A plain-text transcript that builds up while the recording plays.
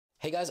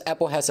Hey guys,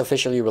 Apple has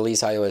officially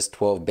released iOS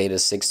 12 Beta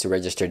 6 to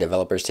registered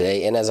developers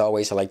today, and as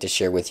always, I like to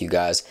share with you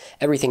guys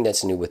everything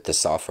that's new with the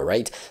software,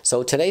 right?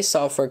 So today's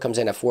software comes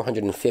in at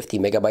 450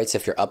 megabytes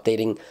if you're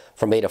updating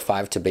from Beta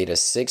 5 to Beta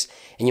 6,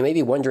 and you may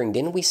be wondering,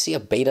 didn't we see a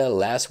beta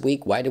last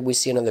week? Why did we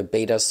see another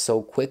beta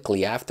so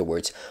quickly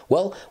afterwards?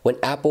 Well, when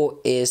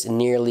Apple is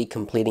nearly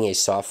completing a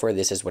software,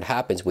 this is what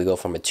happens. We go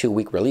from a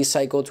 2-week release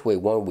cycle to a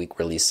 1-week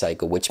release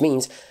cycle, which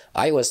means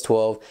iOS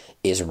 12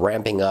 is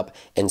ramping up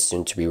and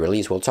soon to be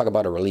released. We'll talk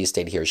about a release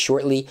date here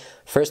shortly.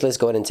 First, let's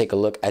go ahead and take a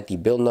look at the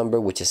build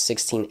number, which is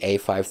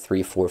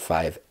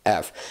 16A5345F.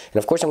 And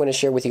of course, I'm going to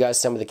share with you guys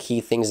some of the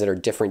key things that are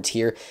different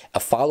here.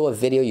 A follow-up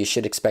video, you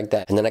should expect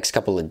that in the next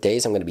couple of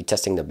days. I'm going to be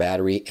testing the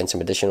battery and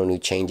some additional new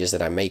changes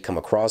that I may come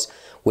across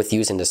with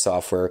using the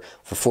software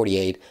for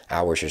 48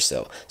 hours or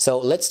so. So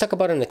let's talk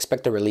about an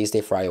expected release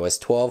date for iOS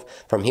 12.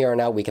 From here on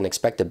out, we can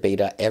expect a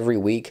beta every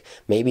week,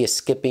 maybe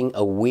skipping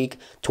a week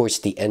towards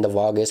the end of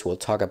August. We'll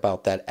talk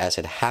about that as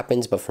it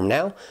happens, but from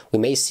now we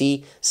may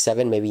see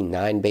 7, maybe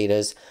 9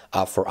 betas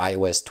for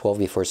iOS 12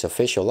 before its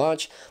official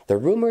launch. The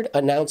rumored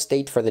announced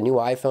date for the new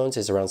iPhones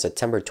is around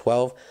September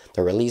 12.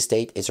 The release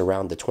date is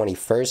around the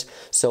 21st,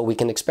 so we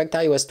can expect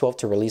iOS 12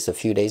 to release a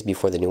few days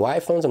before the new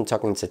iPhones. I'm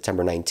talking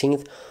September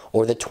 19th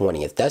or the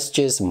 20th. That's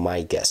just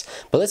my guess,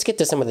 but let's get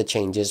to some of the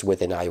changes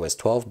within iOS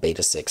 12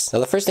 Beta 6. Now,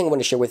 the first thing I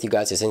want to share with you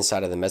guys is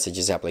inside of the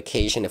Messages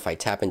application. If I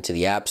tap into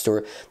the App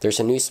Store, there's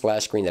a new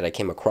splash screen that I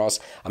came across.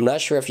 I'm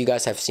not sure if you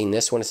guys have seen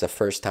this one. It's the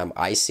first time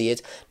I see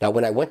it. Now,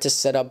 when I went to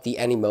set up the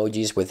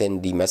Animojis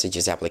within the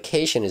Messages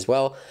application as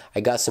well, I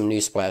got some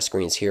new splash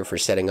screens here for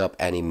setting up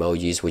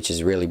Animojis, which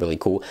is really, really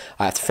cool.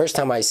 It's the first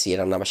time I see it.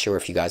 I'm not sure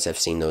if you guys have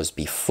seen those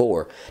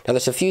before. Now,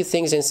 there's a few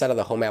things inside of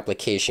the Home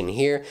application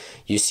here.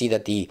 You see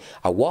that the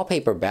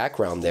wallpaper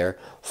background there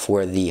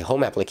for the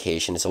Home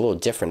application is a little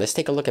different. Let's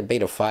take a look at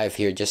Beta 5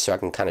 here just so I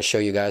can kind of show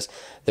you guys.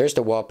 There's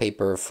the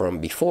wallpaper from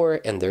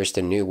before and there's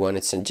the new one.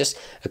 It's just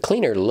a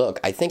cleaner look.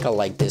 I think I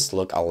like this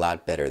look a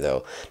lot better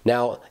though.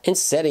 Now, in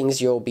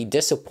settings, you'll be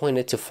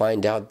disappointed to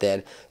find out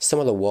that some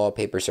of the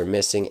wallpapers are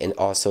missing and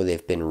also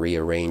they've been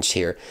rearranged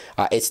here.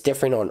 It's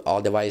different on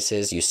all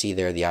devices. You see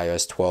there the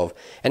iOS 12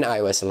 and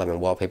iOS 11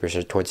 wallpapers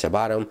are towards the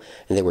bottom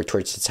and they were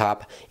towards the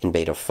top in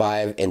Beta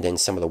 5, and then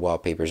some of the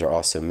wallpapers are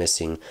also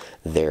missing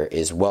there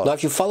as well. Now,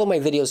 if you follow my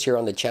videos here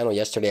on the channel,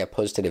 yesterday I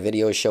posted a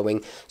video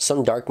showing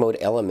some dark mode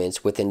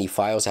elements within the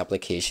Files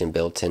application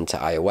built into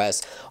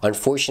iOS.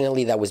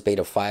 Unfortunately, that was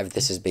Beta 5.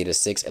 This is Beta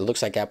 6. It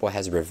looks like Apple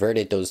has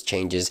reverted those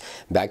changes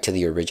back to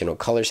the original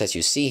colors. As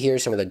you see here,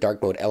 some of the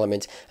dark mode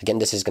elements, again,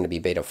 this is going to be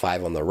Beta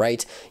 5 on the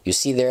right. You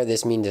see there,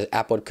 this means that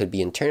Apple could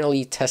be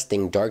internally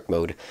testing dark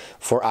mode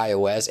for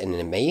iOS, and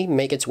it may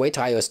make its way to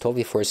iOS 12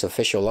 before its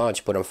official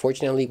launch, but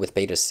unfortunately with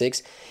Beta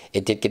 6,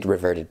 it did get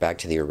reverted back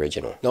to the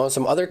original. Now,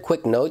 some other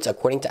quick notes.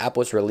 According to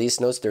Apple's release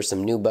notes, there's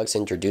some new bugs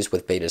introduced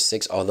with Beta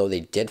 6, although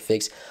they did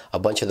fix a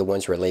bunch of the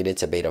ones related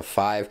to Beta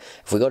 5.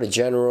 If we go to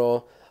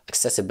General,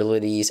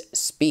 Accessibilities,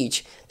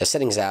 Speech, the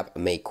Settings app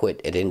may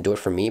quit. It didn't do it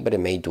for me, but it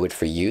may do it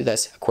for you.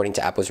 That's according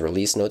to Apple's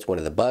release notes, one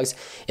of the bugs.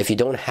 If you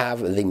don't have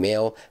the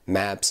Mail,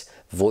 Maps,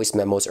 Voice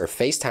Memos, or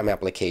FaceTime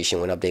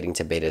application when updating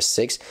to Beta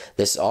 6,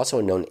 this is also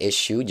a known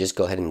issue. Just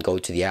go ahead and go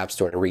to the App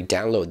Store and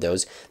re-download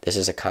those. This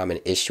is a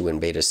common issue in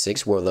Beta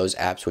 6 where those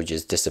apps would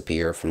just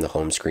disappear from the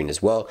home screen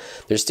as well.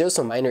 There's still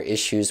some minor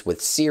issues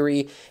with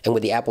Siri and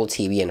with the Apple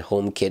TV and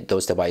HomeKit,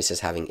 those devices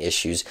having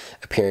issues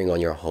appearing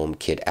on your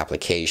HomeKit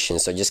application.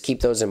 So just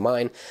keep those in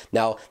mind.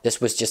 Now, this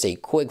was just a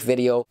quick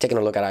video taking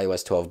a look at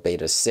iOS 12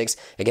 Beta 6.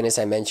 Again, as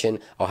I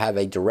mentioned, I'll have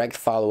a direct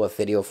follow-up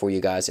video for you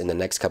guys in the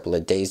next couple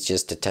of days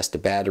just to test the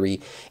battery,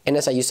 and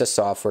as I use the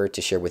software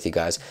to share with you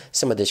guys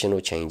some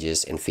additional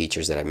changes and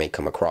features that I may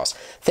come across.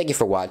 Thank you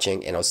for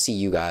watching, and I'll see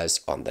you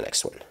guys on the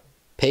next one.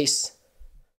 Peace.